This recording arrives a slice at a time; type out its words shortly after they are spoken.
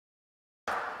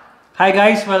Hi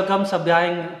guys! Welcome sa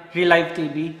Byahe Relife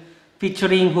TV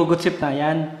featuring HUGOT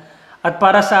SIPNAYAN. At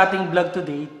para sa ating vlog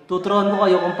today, tuturuan ko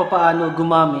kayo kung paano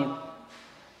gumamit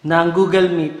ng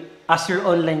Google Meet as your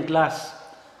online class.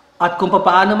 At kung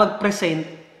paano mag-present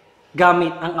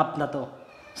gamit ang app na to.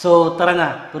 So tara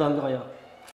na, turuan ko kayo.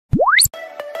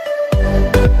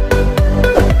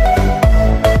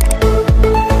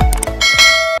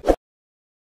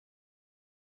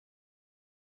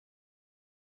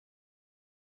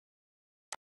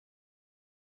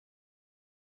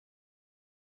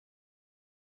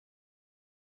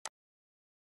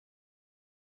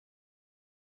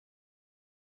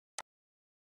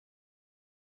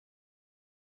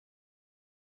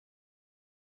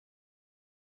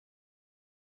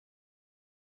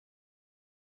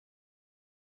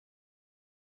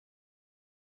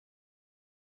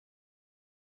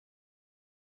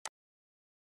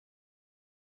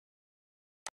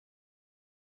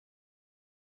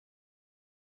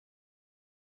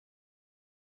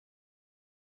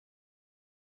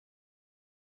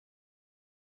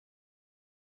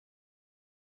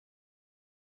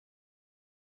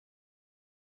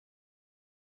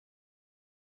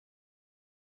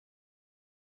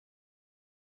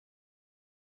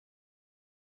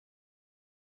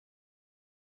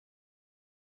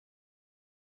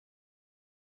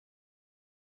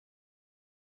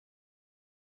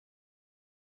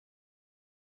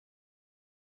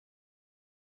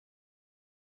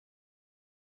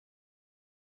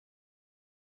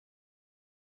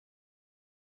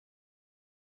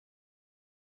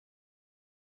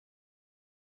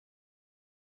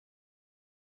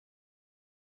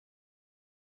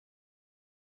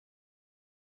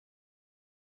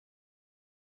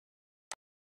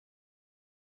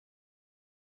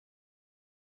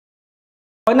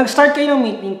 Pag nag-start kayo ng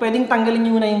meeting, pwedeng tanggalin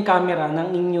nyo na yung camera ng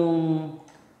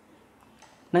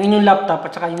inyong laptop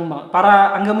at saka yung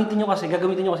para ang gagamitin nyo kasi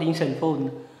yung cellphone.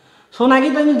 So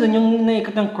nakikita nyo dun yung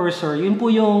naikot ng cursor, yun po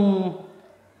yung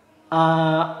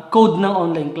code ng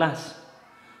online class.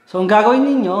 So ang gagawin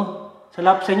ninyo sa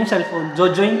inyong cellphone,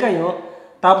 join kayo,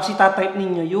 tapos itatype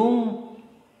ninyo yung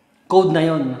code na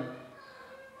yon.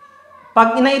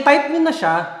 Pag ina-type nyo na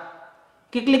siya,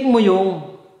 kiklik mo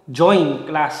yung join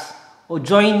class o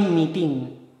join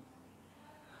meeting.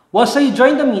 Once na you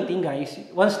join the meeting, guys,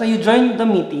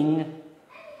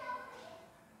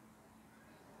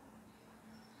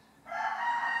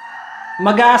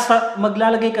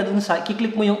 maglalagay ka dun sa,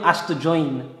 kiklik mo yung ask to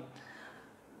join.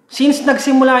 Since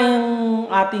nagsimula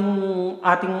yung ating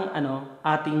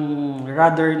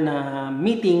rather na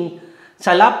meeting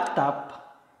sa laptop,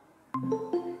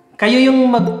 kayo yung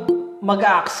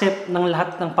mag-accept ng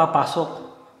lahat ng papasok.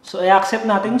 So i-accept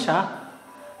natin siya.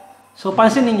 So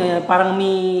pansinin niyo yan, parang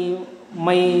may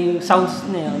sounds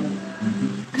na yan.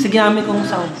 Kasi ginamit kong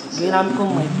sound, ginamit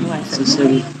kong mic yung headset. Sa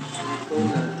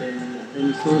cellphone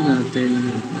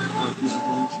natin,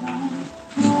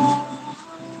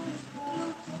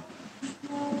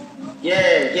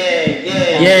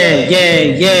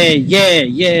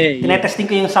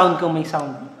 Tinetesting ko yung sound kung may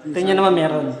sound. Tingnan nyo naman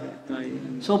meron.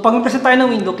 So pag present tayo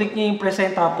ng window, click nyo yung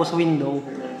present tapos window.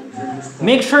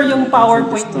 Make sure yung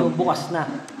PowerPoint nyo bukas na.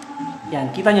 Yan,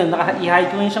 kita nyo,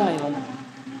 i-hide ko siya ngayon.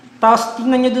 Tapos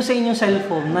tingnan nyo doon sa inyong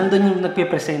cellphone, nandun yung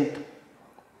nagpe-present.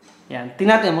 Yan,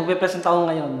 tingnan natin, magpe-present ako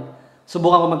ngayon.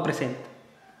 Subukan ko mag-present.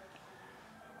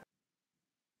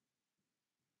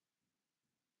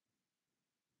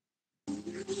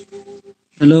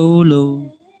 Hello.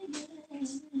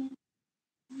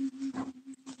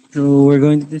 So we're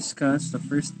going to discuss the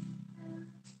first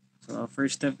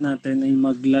step natin ay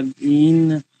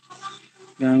mag-login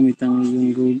gamit ang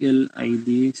iyong Google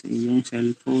ID sa iyong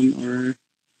cellphone or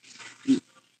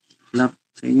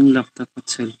sa inyong laptop at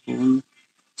cellphone.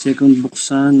 Second,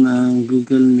 buksan ang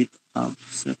Google Meet app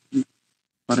sa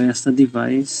parehas na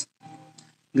device.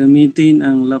 Gamitin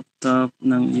ang laptop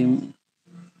ng iyong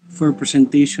for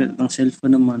presentation at ang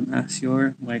cellphone naman as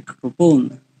your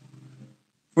microphone.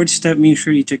 Fourth step, make sure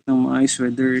i-check ng maayos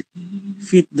whether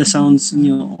fit the sounds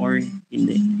nyo or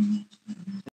hindi.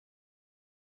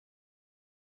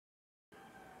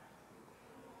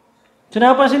 So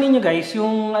napapansin niyo guys,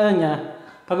 yung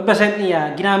pag-present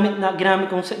niya, ginamit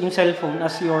ko yung cellphone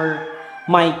as your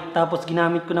mic, tapos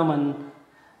ginamit ko naman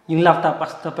yung laptop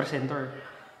as the presenter.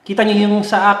 Kita niyo yung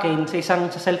sa akin, sa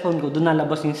cellphone ko, doon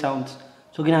nalabas yung sounds.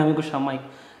 So ginamit ko siya mic.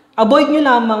 Avoid niyo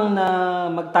lamang na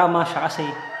magtama siya kasi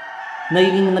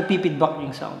nagiging nagpipidback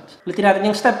yung sounds. Ulitin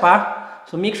natin yung step ha.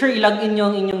 So make sure i-login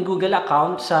nyo ang inyong Google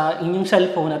account sa inyong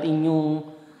cellphone at inyong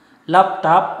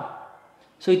laptop.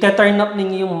 So ite-turn up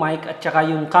ninyo yung mic at saka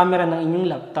yung camera ng inyong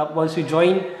laptop once you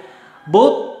join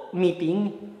both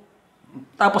meeting.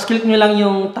 Tapos click nyo lang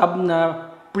yung tab na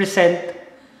present.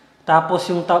 Tapos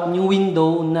yung tab, yung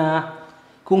window na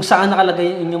kung saan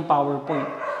nakalagay yung inyong PowerPoint.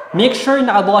 Make sure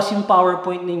nakabukas yung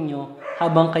PowerPoint ninyo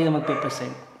habang kayo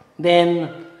magpe-present. Then,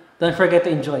 don't forget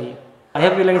to enjoy. I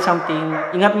hope you learned something.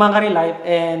 Ingat mga ka-relife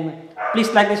and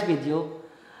please like this video.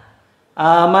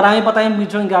 Marami pa tayong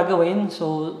video yung gagawin.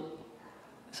 So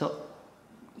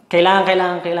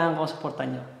kailangan ko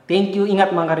supportan nyo. Thank you.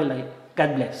 Ingat mga ka-relife.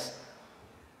 God bless.